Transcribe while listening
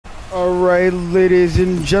Alright, ladies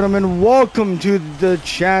and gentlemen, welcome to the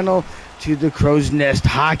channel, to the Crow's Nest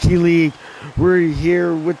Hockey League. We're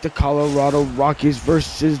here with the Colorado Rockies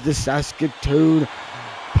versus the Saskatoon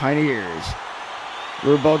Pioneers.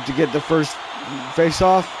 We're about to get the first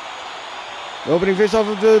face-off. The opening face-off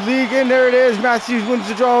of the league, and there it is. Matthews wins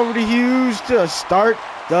the draw over to Hughes to start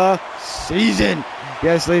the season.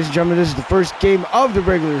 Yes, ladies and gentlemen, this is the first game of the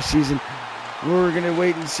regular season. We're going to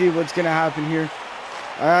wait and see what's going to happen here.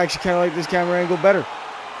 I actually kind of like this camera angle better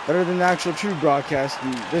than the actual true broadcast.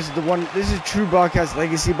 And this is true broadcast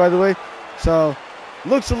legacy, by the way. So,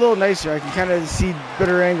 looks a little nicer. I can kind of see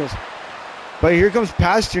better angles. But here comes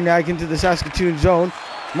Pasternak into the Saskatoon zone.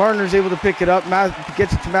 Marner's able to pick it up.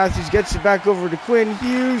 Gets it to Matthews. Gets it back over to Quinn.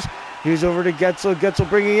 Hughes over to Getzel. Getzel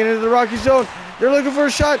bringing it into the Rocky zone. They're looking for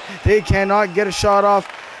a shot. They cannot get a shot off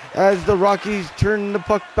as the Rockies turn the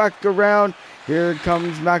puck back around. Here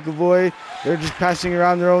comes McAvoy. They're just passing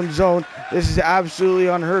around their own zone. This is absolutely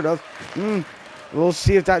unheard of. We'll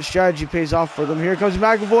see if that strategy pays off for them. Here comes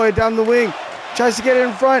McAvoy down the wing. Tries to get it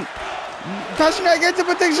in front. Pasternak gets it,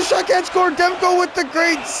 but takes a shot. Can't score. Demko with the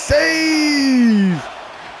great save.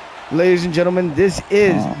 Ladies and gentlemen, this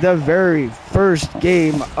is the very first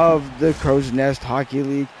game of the Crow's Nest Hockey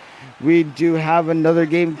League. We do have another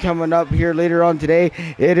game coming up here later on today.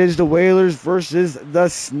 It is the Whalers versus the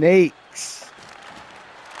Snakes.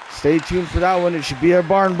 Stay tuned for that one. It should be a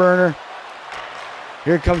barn burner.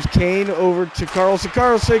 Here comes Kane over to Carlson.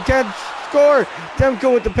 Carlson can't score.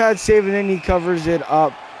 Demko with the pad save, and then he covers it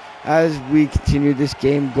up as we continue this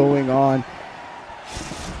game going on.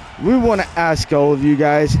 We want to ask all of you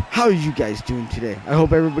guys, how are you guys doing today? I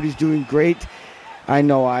hope everybody's doing great. I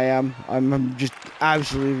know I am. I'm just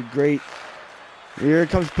absolutely great. Here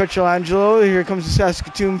comes Pietrangelo. Here comes the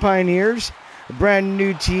Saskatoon Pioneers. A brand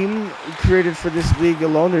new team created for this league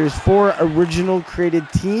alone. There's 4 original created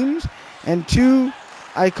teams and 2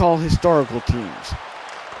 I call historical teams.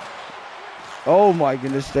 Oh my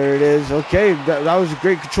goodness, there it is. Okay, that was a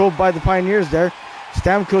great control by the Pioneers there.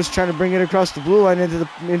 Stamkos trying to bring it across the blue line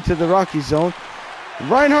into the Rocky zone.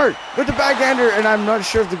 Reinhardt with the backhander, and I'm not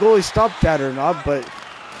sure if the goalie stopped that or not, but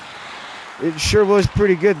it sure was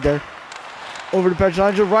pretty good there. Over to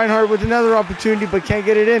Pietrangelo. Reinhardt with another opportunity, but can't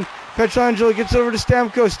get it in. Pietrangelo gets over to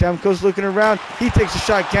Stamkos. Stamkos looking around. He takes a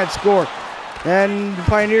shot, can't score. And the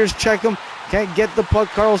Pioneers check him. Can't get the puck.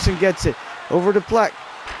 Carlson gets it. Over to Plek.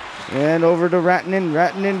 And over to Ratinen.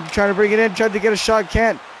 Ratinen trying to bring it in. Tried to get a shot,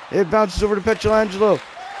 can't. It bounces over to Pietrangelo.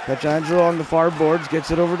 Pietrangelo on the far boards. Gets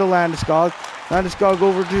it over to Landeskog. Landeskog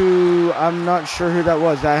over to, I'm not sure who that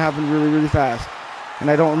was. That happened really, really fast. And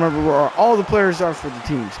I don't remember where all the players are for the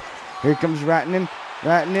teams. Here comes Ratinen.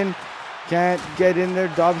 Ratinen can't get in there.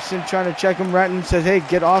 Dobson trying to check him. Ratinen says, hey,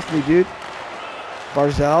 get off me, dude.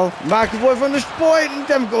 Barzal. McAvoy from the point, and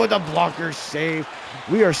Demko with a blocker save.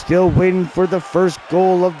 We are still waiting for the first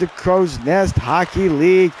goal of the Crow's Nest Hockey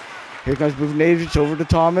League. Here comes Buchnevich over to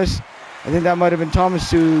Thomas. I think that might have been Thomas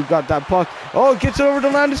who got that puck. Oh, gets it over to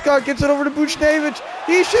Landeskog. Gets it over to Buchnevich.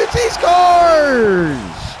 He shoots. He scores.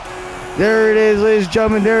 There it is, ladies and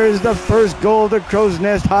gentlemen. There is the first goal of the Crow's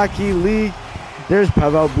Nest Hockey League. There's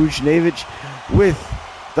Pavel Buchnevich with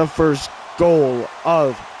the first goal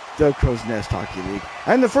of the Crow's Nest Hockey League.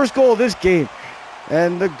 And the first goal of this game.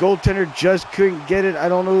 And the goaltender just couldn't get it. I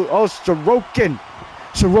don't know. Oh, Sorokin.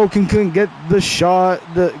 Sorokin couldn't get the shot.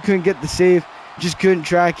 Couldn't get the save. Just couldn't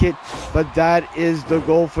track it. But that is the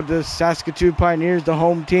goal for the Saskatoon Pioneers, the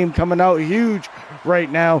home team, coming out huge right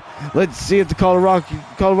now. Let's see if the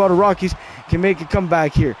Colorado Rockies can make a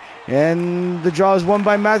comeback here. And the draw is won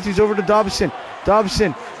by Matthews over to Dobson.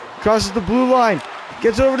 Dobson crosses the blue line.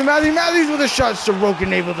 Gets over to Matthews. Matthews with a shot.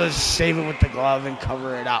 Sorokin able to save it with the glove and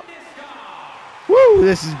cover it up. Woo!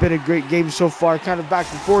 This has been a great game so far. Kind of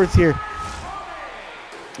back and forth here.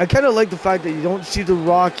 I kind of like the fact that you don't see the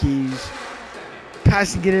Rockies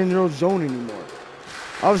passing it in their own zone anymore.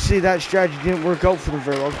 Obviously, that strategy didn't work out for them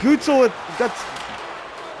very well. Gutzel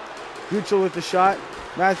with the shot.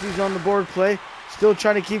 Matthews on the board play. Still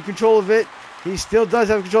trying to keep control of it. He still does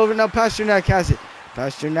have control of it. Now Pasternak has it.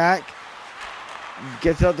 Pasternak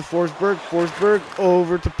gets out to Forsberg. Forsberg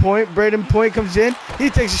over to Point. Braden Point comes in. He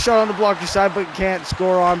takes a shot on the blocker side, but can't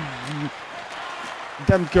score on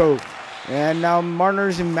Demko. And now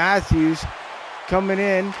Marner's and Matthews coming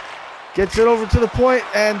in. Gets it over to the point,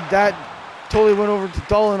 and that totally went over to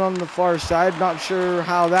Dolan on the far side. Not sure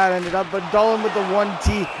how that ended up, but Dolan with the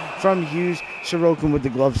 1T from Hughes. Sorokin with the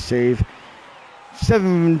glove save.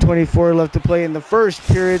 7:24 left to play in the first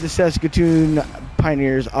period. The Saskatoon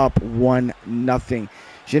Pioneers up 1-0.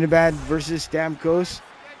 Zibanejad versus Stamkos.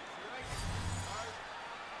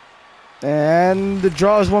 And the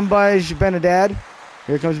draw is won by Benedad.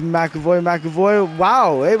 Here comes McAvoy. McAvoy,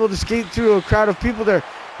 wow, able to skate through a crowd of people there.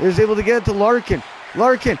 He was able to get it to Larkin.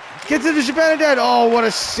 Larkin gets it to Benedad. Oh, what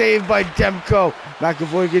a save by Demko.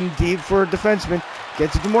 McAvoy getting deep for a defenseman.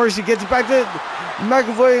 Gets it to Morrissey. Gets it back to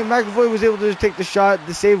McAvoy. McAvoy was able to take the shot.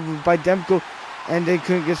 The save by Demko. And they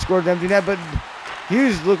couldn't get scored empty net. But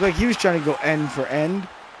Hughes looked like he was trying to go end for end.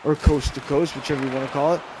 Or coast to coast, whichever you want to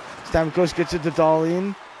call it. Stamkos gets it to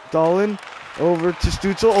Dahlin. Dahlin over to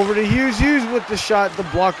Stützle. Over to Hughes. Hughes with the shot. The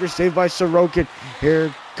blocker saved by Sorokin.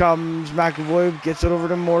 Here comes McAvoy. Gets it over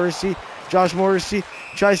to Morrissey. Josh Morrissey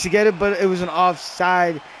tries to get it, but it was an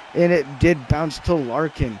offside, and it did bounce to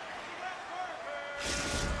Larkin.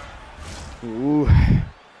 Ooh.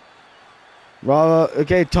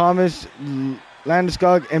 Okay, Thomas,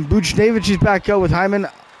 Landeskog, and Buchnevich is back out with Hyman,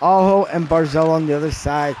 Aho, and Barzell on the other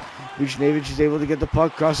side. Buchnevich is able to get the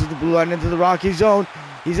puck, crosses the blue line into the Rocky zone.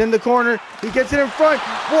 He's in the corner. He gets it in front.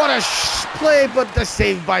 What a play, but the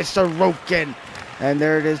save by Sorokin. And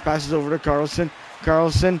there it is, passes over to Carlson.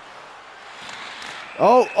 Carlson.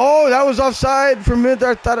 Oh, that was offside. For a minute there,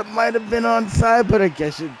 I thought it might have been onside, but I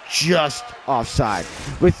guess it's just offside.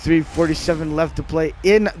 With 3:47 left to play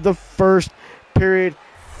in the first period.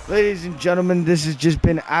 Ladies and gentlemen, this has just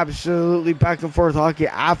been absolutely back and forth hockey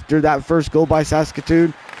after that first goal by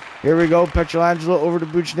Saskatoon. Here we go, Petrolangelo over to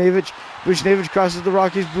Buchnevich. Buchnevich crosses the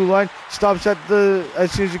Rockies blue line, stops at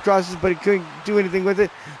as soon as he crosses, but he couldn't do anything with it.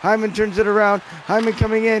 Hyman turns it around. Hyman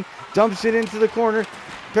coming in, dumps it into the corner.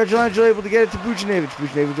 Petrolangelo able to get it to Buchnevich.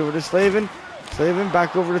 Buchnevich over to Slavin. Slavin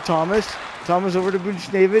back over to Thomas. Thomas over to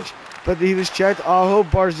Buchnevich, but he was checked. Aho,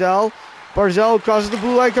 Barzell. Barzell crosses the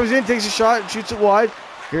blue line, comes in, takes a shot, shoots it wide.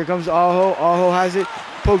 Here comes Aho. Aho has it.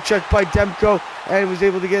 Poke check by Demko, and was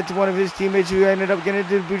able to get it to one of his teammates who ended up getting it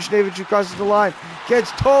to Buchnevich, who crosses the line.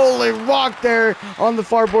 Gets totally rocked there on the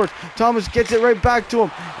far board. Thomas gets it right back to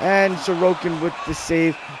him, and Sorokin with the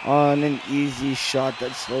save on an easy shot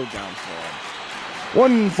that slowed down for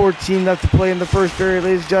him. 1:14 left to play in the first period,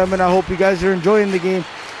 ladies and gentlemen. I hope you guys are enjoying the game.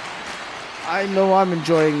 I know I'm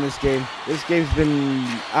enjoying this game. This game's been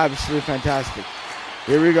absolutely fantastic.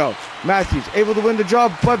 Here we go. Matthews able to win the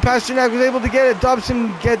job, but Pasternak was able to get it.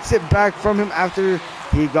 Dobson gets it back from him after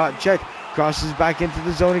he got checked. Crosses back into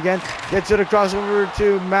the zone again. Gets it across over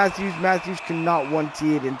to Matthews. Matthews cannot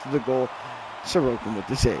 1T it into the goal. Sorokin with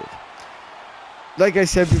the save. Like I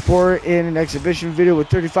said before in an exhibition video with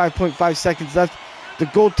 35.5 seconds left, the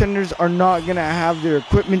goaltenders are not going to have their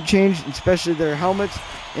equipment changed, especially their helmets,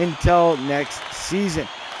 until next season.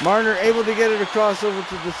 Marner able to get it across over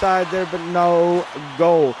to the side there, but no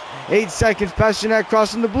goal. 8 seconds, Pasternak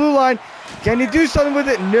crossing the blue line. Can he do something with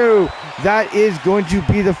it? No. That is going to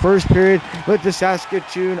be the first period with the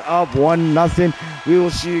Saskatoon up 1-0. We will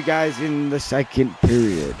see you guys in the second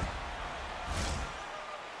period.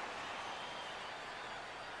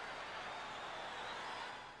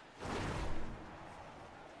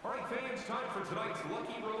 Time for tonight's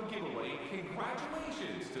Lucky Road giveaway.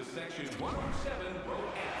 Congratulations to Section 107, Row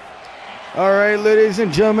F. All right, ladies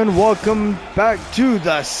and gentlemen, welcome back to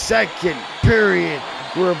the second period.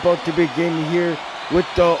 We're about to begin here with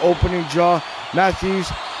the opening draw. Matthews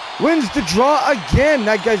wins the draw again.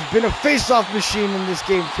 That guy's been a face-off machine in this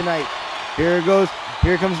game tonight. Here it goes.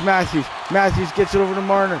 Here comes Matthews. Matthews gets it over to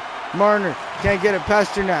Marner. Marner can't get it.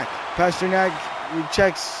 Pasternak. Pasternak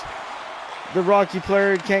checks the Rocky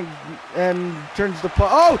player, can't, and turns the puck.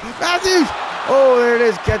 Oh, Matthews! Oh, there it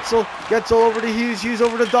is. Getzel. Getzel over to Hughes. Hughes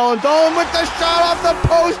over to Dahlin. Dahlin with the shot off the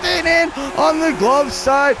post and in on the glove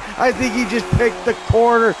side. I think he just picked the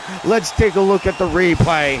corner. Let's take a look at the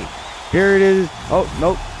replay. Here it is. Oh,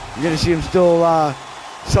 nope. You're going to see him still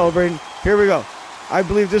celebrating. Here we go. I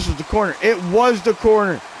believe this was the corner. It was the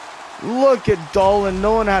corner. Look at Dahlin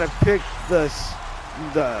knowing how to pick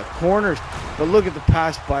the corners. But look at the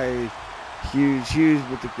pass by Hughes. Hughes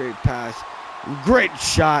with the great pass. Great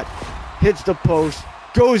shot. Hits the post.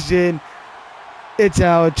 Goes in. It's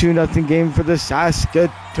now a 2-0 game for the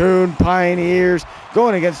Saskatoon Pioneers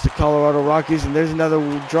going against the Colorado Rockies. And there's another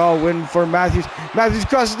draw win for Matthews. Matthews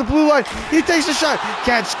crosses the blue line. He takes the shot.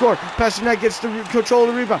 Can't score. Pasternak gets the control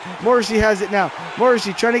of the rebound. Morrissey has it now.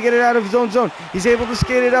 Morrissey trying to get it out of his own zone. He's able to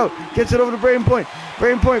skate it out. Gets it over to Braden Point.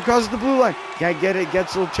 Braden Point crosses the blue line. Can't get it.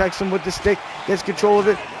 Getzel checks him with the stick. Gets control of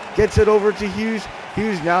it. Gets it over to Hughes.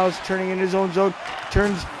 Hughes now is turning in his own zone.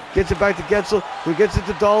 Turns. Gets it back to Getzel, who gets it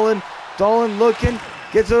to Dahlin. Dahlin looking.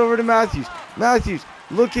 Gets it over to Matthews. Matthews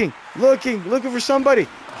looking for somebody.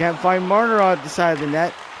 Can't find Marner on the side of the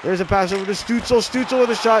net. There's a pass over to Stützle. Stützle with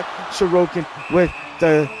a shot. Sorokin with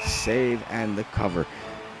the save and the cover.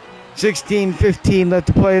 16-15 left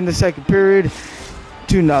to play in the second period.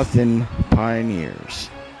 2-0 Pioneers.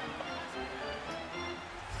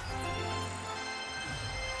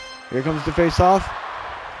 Here comes the face-off.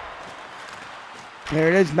 There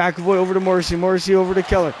it is. McAvoy over to Morrissey. Morrissey over to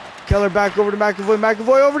Keller. Keller back over to McAvoy.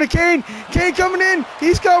 McAvoy over to Kane. Kane coming in.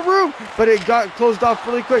 He's got room. But it got closed off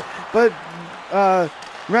really quick. But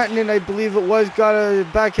Rantanen, I believe it was, got a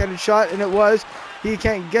backhanded shot, and it was. He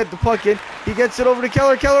can't get the puck in. He gets it over to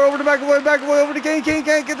Keller. Keller over to McAvoy. McAvoy over to Kane. Kane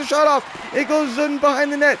can't get the shot off. It goes in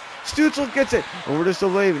behind the net. Stützle gets it. Over to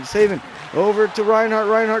Slavin. Slavin over to Reinhart.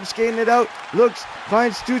 Reinhart skating it out. Looks.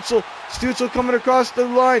 Finds Stützle. Stützle coming across the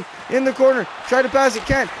line in the corner. Try to pass it.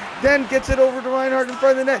 Can't. Then gets it over to Reinhart in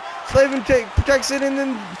front of the net. Slavin protects it and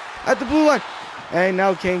then at the blue line. And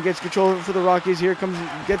now Kane gets control of it for the Rockies. Here comes,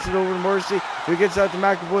 gets it over to Morrissey, who gets out to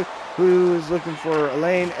McAvoy, who is looking for a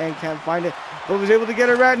lane and can't find it, but was able to get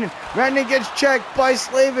it. Rantanen. Rantanen gets checked by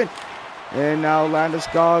Slavin. And now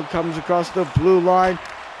Landeskog comes across the blue line.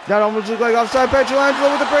 That almost looked like offside.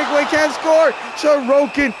 Petrolangelo with the breakaway, can't score.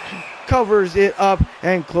 Sorokin covers it up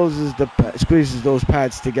and squeezes those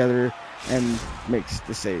pads together and makes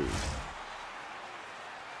the save.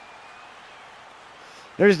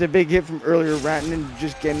 There's the big hit from earlier. Rantanen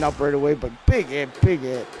just getting up right away, but big hit, big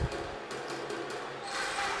hit.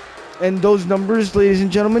 And those numbers, ladies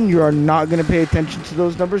and gentlemen, you are not going to pay attention to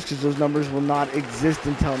those numbers because those numbers will not exist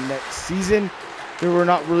until next season. We're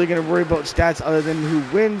not really going to worry about stats other than who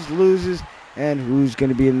wins, loses, and who's going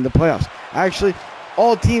to be in the playoffs. Actually,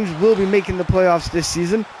 all teams will be making the playoffs this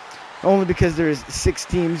season, only because there's 6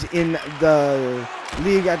 teams in the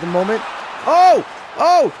league at the moment. Oh,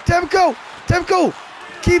 Demko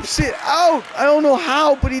keeps it out. I don't know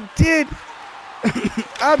how, but he did.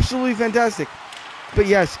 Absolutely fantastic. But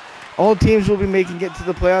yes, all teams will be making it to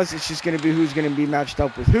the playoffs. It's just going to be who's going to be matched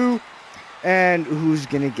up with who and who's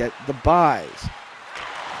going to get the buys.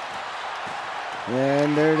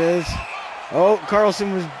 And there it is. Oh,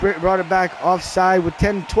 Carlson was brought it back offside with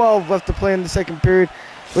 10-12 left to play in the second period,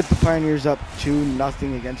 with the Pioneers up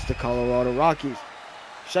 2-0 against the Colorado Rockies.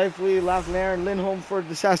 Scheifele, Lafleur, and Lindholm for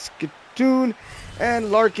the Saskatoon,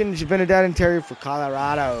 and Larkin, Zibanejad, and Terry for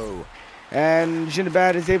Colorado. And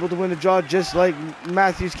Zibanejad is able to win the draw just like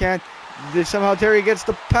Matthews can. Somehow Terry gets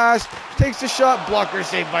the pass, takes the shot, blocker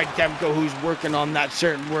saved by Demko, who's working on that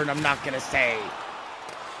certain word I'm not going to say.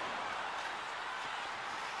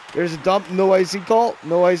 There's a dump, no icing call,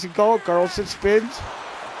 Carlson spins,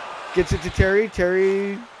 gets it to Terry.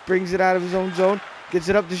 Terry brings it out of his own zone, gets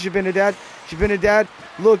it up to Zibanejad. Zibanejad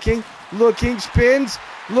looking, spins,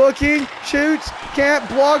 shoots, can't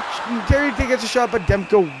block. Terry gets a shot, but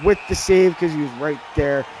Demko with the save because he was right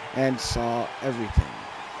there and saw everything.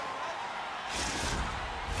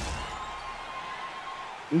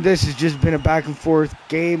 This has just been a back and forth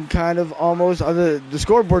game, kind of almost. The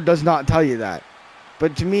scoreboard does not tell you that.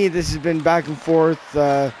 But to me, this has been back and forth.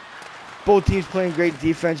 Both teams playing great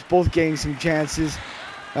defense, both getting some chances.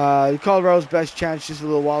 Colorado's best chance just a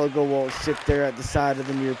little while ago will sit there at the side of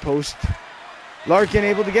the near post. Larkin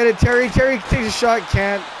able to get it. Terry takes a shot,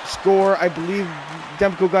 can't score. I believe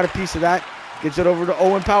Demko got a piece of that. Gets it over to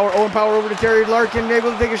Owen Power. Owen Power over to Terry. Larkin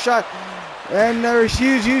able to take a shot. And there's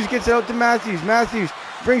Hughes. Hughes gets it out to Matthews. Matthews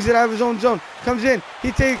brings it out of his own zone. Comes in.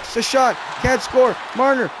 He takes a shot. Can't score.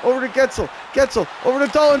 Marner over to Getzel. Getzel over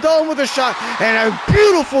to Dolan. Dolan with a shot. And a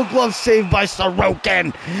beautiful glove save by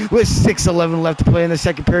Sorokin. With 6:11 left to play in the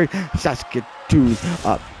second period. Saskatoon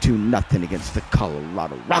up 2-0 against the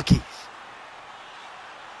Colorado Rockies.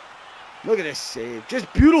 Look at this save.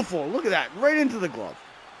 Just beautiful. Look at that. Right into the glove.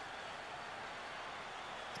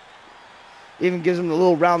 Even gives him a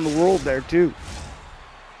little round the world there, too.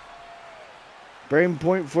 Brayden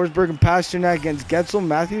Point, Forsberg, and Pasternak against Getzel,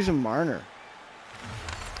 Matthews, and Marner.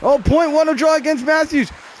 Oh, point one to draw against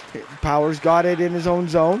Matthews. Powers got it in his own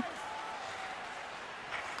zone.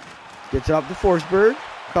 Gets it up to Forsberg.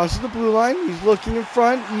 Crosses the blue line. He's looking in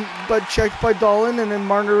front, but checked by Dolan, and then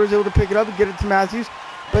Marner was able to pick it up and get it to Matthews.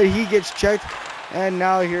 But he gets checked, and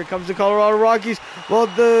now here comes the Colorado Rockies. Well,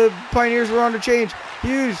 the Pioneers were on the change.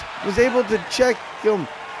 Hughes was able to check him.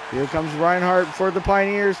 Here comes Reinhart for the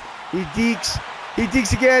Pioneers. He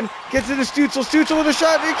dekes again, gets it to Stützle. Stützle with a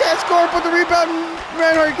shot. He can't score, but the rebound,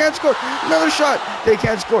 Reinhart can't score. Another shot. They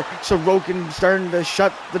can't score. Sorokin starting to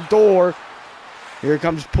shut the door. Here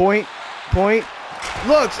comes Point. Point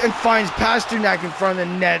looks and finds Pasternak in front of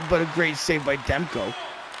the net, but a great save by Demko.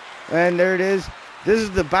 And there it is. This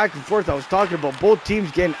is the back and forth I was talking about. Both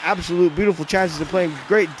teams getting absolute beautiful chances of playing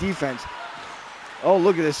great defense. Oh,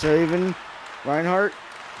 look at this saving. Reinhart.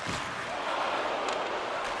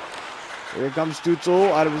 Here comes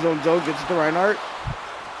Stützle out of his own zone. Gets it to Reinhart.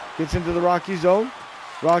 Gets into the Rocky zone.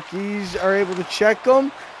 Rockies are able to check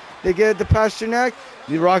them. They get it to Pasternak.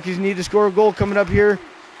 The Rockies need to score a goal coming up here.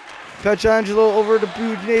 Petrangelo over to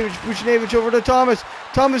Buchnevich. Buchnevich over to Thomas.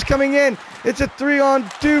 Thomas coming in. It's a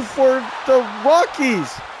 3-on-2 for the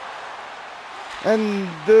Rockies. And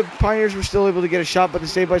the Pioneers were still able to get a shot, but the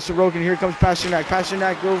save by Sorokin. Here comes Pasternak.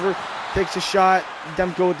 Pasternak over, takes a shot.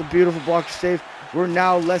 Demko with the beautiful block save. We're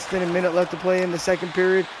now less than a minute left to play in the second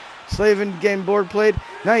period. Slavin getting board played.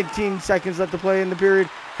 19 seconds left to play in the period.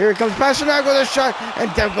 Here comes Pasternak with a shot, and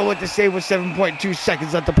Demko with the save with 7.2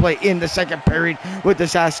 seconds left to play in the second period with the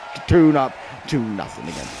Saskatoon up 2-0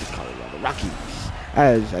 against the Colorado Rockies,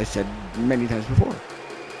 as I said many times before.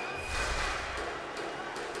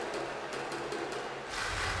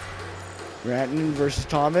 Rantanen versus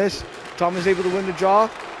Thomas. Thomas able to win the draw.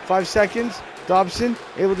 5 seconds. Dobson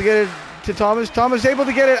able to get it to Thomas. Thomas able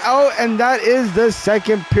to get it out, and that is the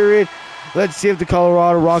second period. Let's see if the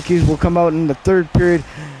Colorado Rockies will come out in the third period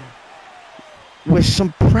with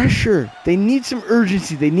some pressure. They need some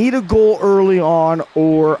urgency. They need a goal early on,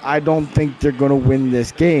 or I don't think they're going to win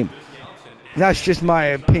this game. That's just my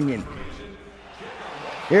opinion.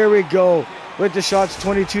 Here we go with the shots,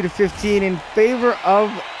 22-15 in favor of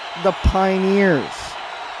the Pioneers.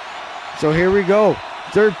 So here we go,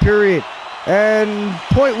 third period, and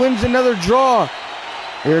Point wins another draw.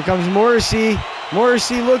 Here comes Morrissey.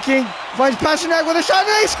 Morrissey looking, finds Pasternak with a shot, and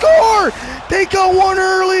they score! They got one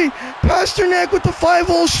early. Pasternak with the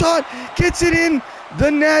 5-hole shot, gets it in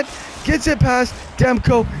the net, gets it past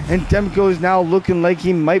Demko, and Demko is now looking like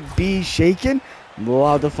he might be shaken. We'll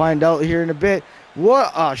have to find out here in a bit.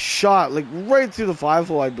 What a shot, like right through the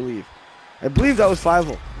 5-hole, I believe. I believe that was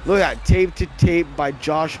 5-hole. Look at that, tape to tape by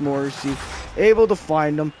Josh Morrissey. Able to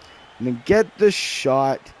find him and then get the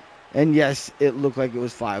shot. And yes, it looked like it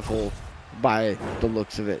was 5-hole by the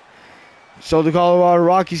looks of it. So the Colorado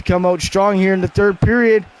Rockies come out strong here in the third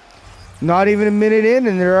period. Not even a minute in,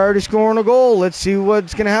 and they're already scoring a goal. Let's see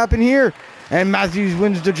what's going to happen here. And Matthews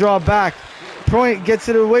wins the draw back. Point gets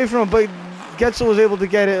it away from him, but Getzel was able to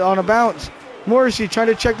get it on a bounce. Morrissey trying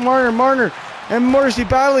to check Marner. And Morrissey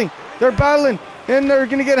battling. They're battling. And they're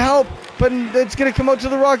going to get help, but it's going to come out to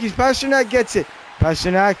the Rockies. Pasternak gets it.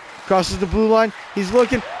 Pasternak crosses the blue line. He's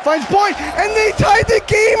looking, finds Point, and they tied the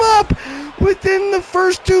game up within the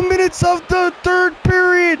first 2 minutes of the third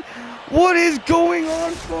period. What is going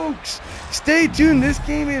on, folks? Stay tuned. This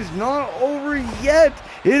game is not over yet.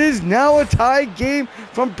 It is now a tie game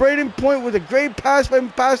from Braden Point with a great pass by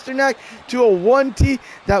Pasternak to a 1T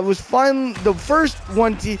that was finally the first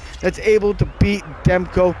 1T that's able to beat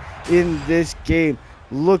Demko in this game.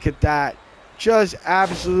 Look at that. Just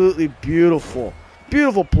absolutely beautiful.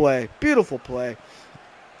 Beautiful play. Beautiful play.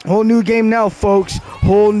 Whole new game now, folks.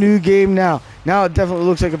 Whole new game now. Now it definitely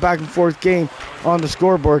looks like a back and forth game on the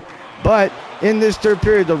scoreboard. But in this third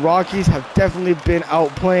period, the Rockies have definitely been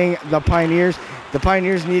outplaying the Pioneers. The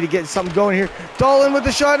Pioneers need to get something going here. Dahlin with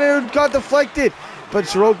the shot, and it got deflected. But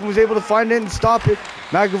Sorokin was able to find it and stop it.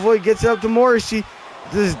 McAvoy gets it up to Morrissey.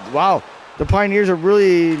 This is, wow. The Pioneers are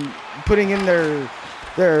really putting in their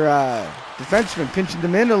defensemen, pinching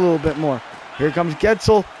them in a little bit more. Here comes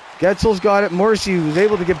Getzel. Getzel's got it. Morrissey was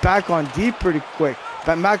able to get back on deep pretty quick.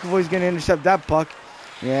 But McAvoy's going to intercept that puck.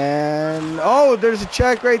 And, oh, there's a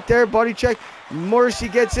check right there, body check. Morrissey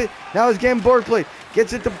gets it. Now he's getting board played.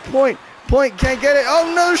 Gets it to Point. Point can't get it.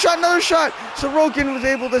 Oh, another shot. Sorokin was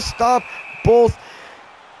able to stop both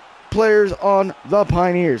players on the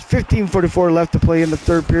Pioneers. 15:44 left to play in the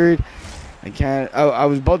third period. I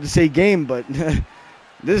was about to say game, but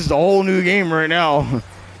this is a whole new game right now.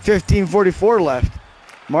 15:44 left.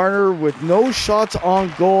 Marner with no shots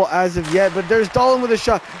on goal as of yet, but there's Dahlin with a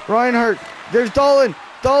shot. Reinhardt, there's Dahlin.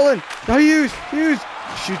 Hughes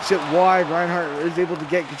shoots it wide. Reinhardt is able to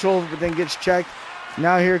get control of it, but then gets checked.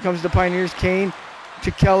 Now here comes the Pioneers. Kane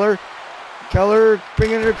to Keller. Keller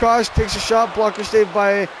bringing it across, takes a shot, blocker saved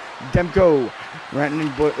by Demko.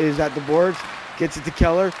 Rantanen is at the boards, gets it to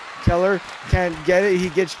Keller. Keller can't get it. He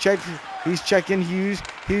gets checked. He's checking Hughes.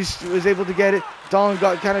 Hughes was able to get it. Dahlin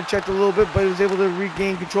got kind of checked a little bit, but he was able to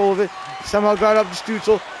regain control of it. Somehow got up to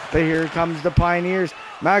Stutzel, but here comes the Pioneers.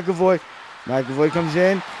 McAvoy comes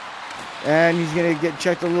in, and he's going to get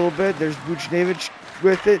checked a little bit. There's Buchnevich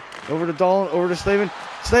with it. Over to Dahlin, over to Slavin.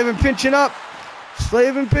 Slavin pitching up.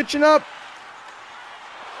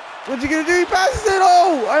 What's he going to do? He passes it.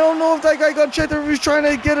 Oh, I don't know if that guy got checked or if he was trying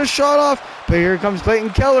to get a shot off. But here comes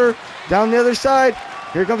Clayton Keller down the other side.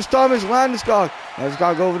 Here comes Thomas Landeskog.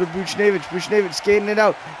 Landeskog over to Buchnevich. Buchnevich skating it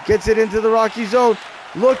out. Gets it into the Rocky zone.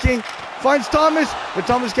 Looking. Finds Thomas. But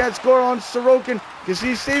Thomas can't score on Sorokin because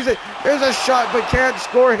he saves it. There's a shot but can't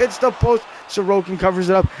score. Hits the post. Sorokin covers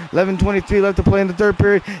it up. 11:23 left to play in the third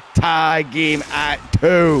period. Tie game at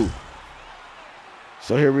 2.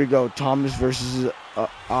 So here we go. Thomas versus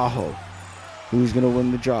Aho. Who's going to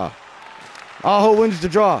win the draw? Aho wins the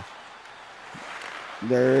draw.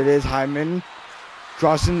 There it is. Hyman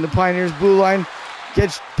crossing the Pioneers' blue line.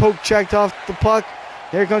 Gets poke checked off the puck.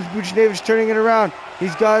 Here comes Buchnevich turning it around.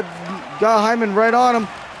 He's got Hyman right on him.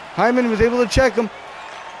 Hyman was able to check him.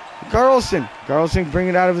 Carlson bringing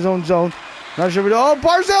it out of his own zone. Not sure. Oh,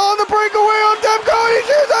 Barzell on the breakaway on Demko. And he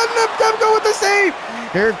shoots on Demko with the save.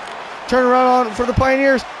 Here, turn around on for the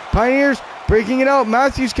Pioneers. Pioneers breaking it out.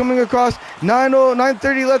 Matthews coming across.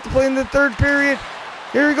 9:30 left to play in the third period.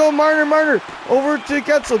 Here we go. Marner over to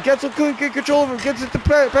Getzel. Getzel couldn't get control of it. Gets it to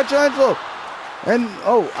Petrangelo. And,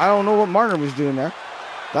 I don't know what Marner was doing there.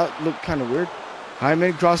 That looked kind of weird.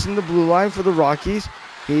 Hyman crossing the blue line for the Rockies.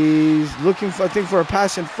 He's looking, for a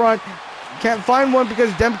pass in front. Can't find one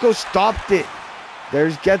because Demko stopped it.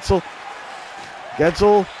 There's Getzel.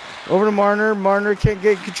 Getzel over to Marner. Marner can't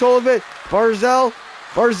get control of it. Barzell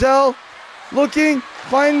looking.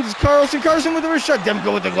 Finds Carlson. Carlson with the wrist shot.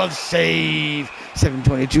 Demko with the glove save.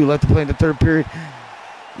 7:22 left to play in the third period.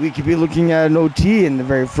 We could be looking at an OT in the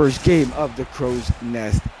very first game of the Crow's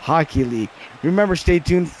Nest Hockey League. Remember, stay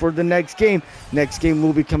tuned for the next game. Next game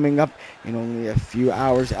will be coming up in only a few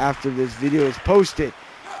hours after this video is posted.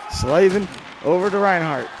 Slavin over to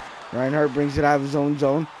Reinhardt. Reinhardt brings it out of his own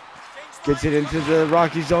zone. Gets it into the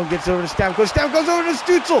Rocky zone. Gets over to Stamkos. Stamkos over to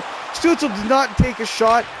Stützle. Stützle did not take a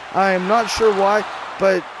shot. I am not sure why,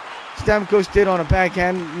 but Stamkos did on a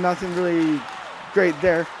backhand. Nothing really great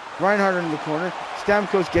there. Reinhardt in the corner.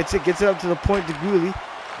 Stamkos gets it up to the point to Gulli.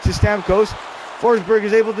 To Stamkos. Forsberg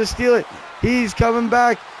is able to steal it. He's coming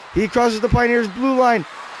back. He crosses the Pioneers' blue line.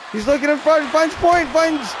 He's looking in front. Finds point.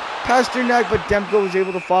 Finds Pasternak, but Demko was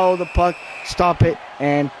able to follow the puck, stop it,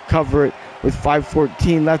 and cover it with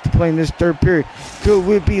 5:14 left to play in this third period. Could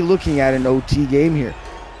we be looking at an OT game here?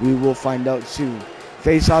 We will find out soon.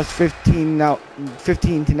 Face-offs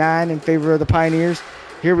 15-9 in favor of the Pioneers.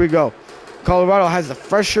 Here we go. Colorado has the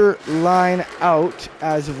fresher line out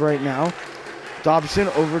as of right now. Dobson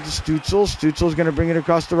over to Stützle. Stützle's going to bring it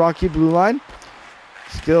across the Rocky blue line.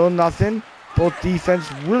 Still nothing. Both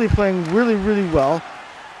defense really playing really well.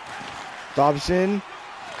 Dobson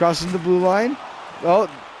crossing the blue line.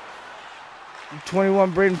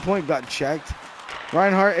 21 Braden Point got checked.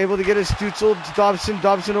 Reinhardt able to get a Stützle to Dobson.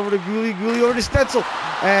 Dobson over to Gulli. Gulli over to Stetzel.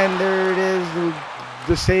 And there it is.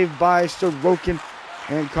 The save by Sorokin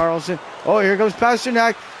and Carlson. Here comes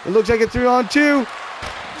Pasternak. It looks like a 3-on-2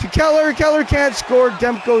 to Keller. Keller can't score.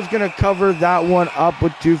 Demko's going to cover that one up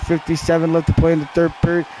with 2:57 left to play in the third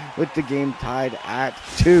period with the game tied at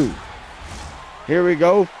 2. Here we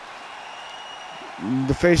go.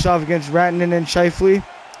 The face-off against Rantanen and Scheifele.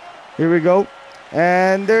 Here we go.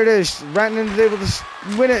 And there it is. Rantanen is able to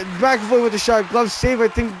win it. McAvoy with the shot. Glove save, I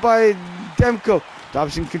think, by Demko.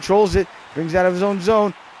 Dobson controls it. Brings it out of his own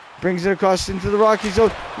zone. Brings it across into the Rocky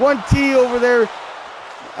zone. 1T over there.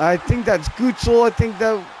 I think that's Gutzel. I think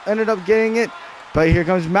that ended up getting it. But here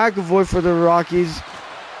comes McAvoy for the Rockies.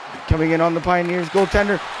 Coming in on the Pioneers.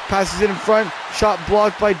 Goaltender passes it in front. Shot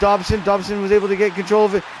blocked by Dobson. Dobson was able to get control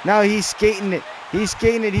of it. Now he's skating it. He's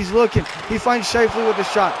looking. He finds Scheifele with a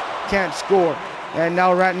shot. Can't score. And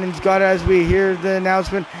now Rantanen's got it as we hear the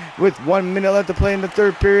announcement with 1 minute left to play in the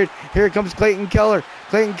third period. Here comes Clayton Keller.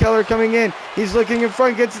 Clayton Keller coming in. He's looking in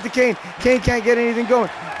front, gets it to Kane. Kane can't get anything going.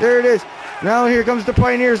 There it is. Now here comes the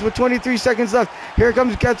Pioneers with 23 seconds left. Here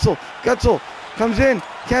comes Getzel. Getzel comes in.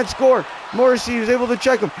 Can't score. Morrissey was able to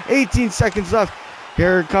check him. 18 seconds left.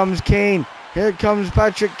 Here comes Kane. Here comes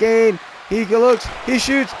Patrick Kane. He looks. He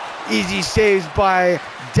shoots. Easy saves by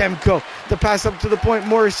Demko. The pass up to the point.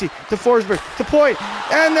 Morrissey to Forsberg. To point.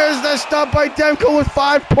 And there's the stop by Demko with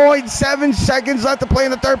 5.7 seconds left to play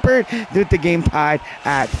in the third period. With the game tied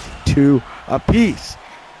at 2 apiece.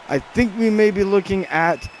 I think we may be looking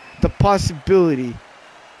at the possibility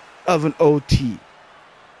of an OT.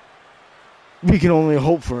 We can only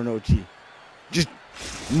hope for an OT. Just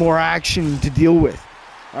more action to deal with.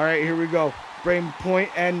 All right, here we go. Braden Point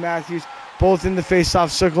and Matthews both in the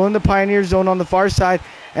face-off circle in the Pioneer zone on the far side.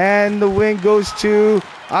 And the win goes to,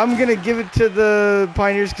 I'm going to give it to the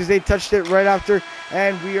Pioneers because they touched it right after.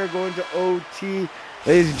 And we are going to OT.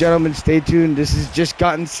 Ladies and gentlemen, stay tuned. This has just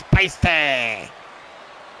gotten spicy.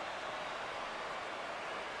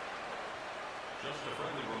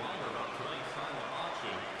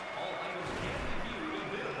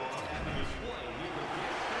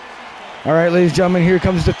 All right, ladies and gentlemen, here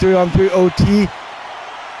comes the 3-on-3 OT.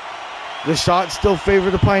 The shots still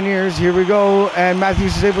favor the Pioneers. Here we go. And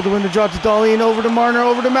Matthews is able to win the draw to Dolly and over to Marner,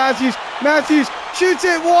 over to Matthews. Matthews shoots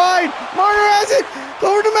it wide. Marner has it.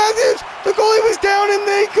 Over to Matthews. The goalie was down and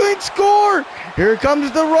they couldn't score. Here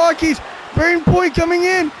comes the Rockies. Brain Point coming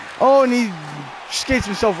in. Oh, and he skates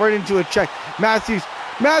himself right into a check. Matthews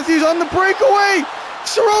on the breakaway.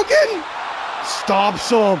 Sorokin stops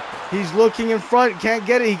him. He's looking in front, can't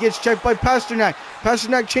get it. He gets checked by Pasternak.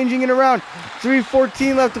 Pasternak changing it around.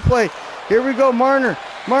 3:14 left to play. Here we go, Marner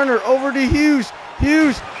over to Hughes.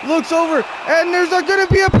 Hughes looks over, and there's not going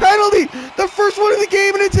to be a penalty. The first one of the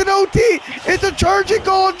game, and it's an OT. It's a charging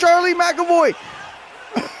goal on Charlie McAvoy.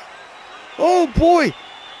 Oh boy,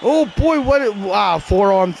 wow,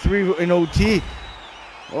 4-on-3 in OT.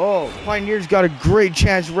 Oh, Pioneers got a great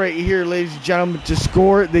chance right here, ladies and gentlemen, to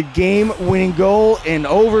score the game-winning goal in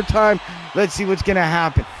overtime. Let's see what's going to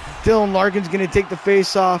happen. Dylan Larkin's going to take the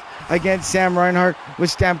face-off against Sam Reinhart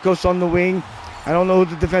with Stamkos on the wing. I don't know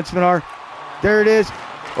who the defensemen are. There it is.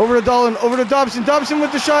 Over to Dolan, over to Dobson. Dobson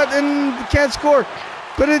with the shot and can't score,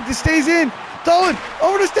 but it stays in. Dolan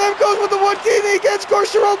over to Stamkos with the 1-2. They can't score.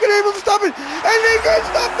 Sorokin able to stop it, and they can't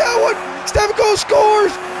stop that one. Stamkos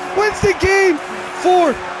scores, wins the game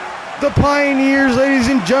for the Pioneers, ladies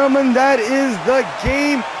and gentlemen. That is the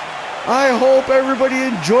game. I hope everybody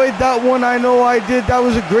enjoyed that one. I know I did. That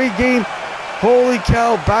was a great game. Holy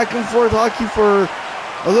cow, back and forth hockey for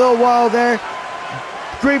a little while there.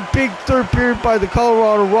 Great big third period by the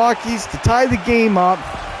Colorado Rockies to tie the game up,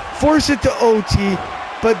 force it to OT,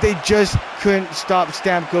 but they just couldn't stop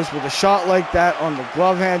Stamkos with a shot like that on the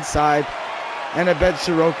glove hand side. And I bet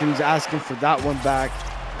Sorokin's asking for that one back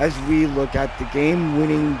as we look at the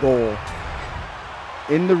game-winning goal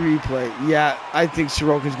in the replay. Yeah, I think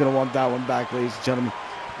Sorokin's going to want that one back, ladies and gentlemen.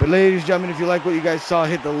 But ladies and gentlemen, if you like what you guys saw,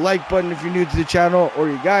 hit the like button if you're new to the channel, or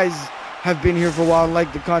you guys have been here for a while and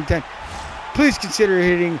like the content. Please consider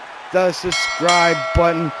hitting the subscribe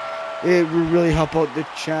button. It will really help out the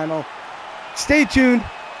channel. Stay tuned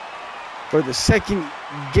for the second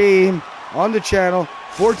game on the channel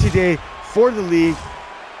for today for the league.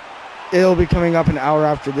 It'll be coming up an hour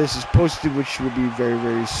after this is posted, which will be very,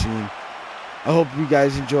 very soon. I hope you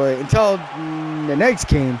guys enjoy it. Until the next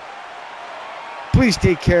game, please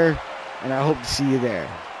take care, and I hope to see you there.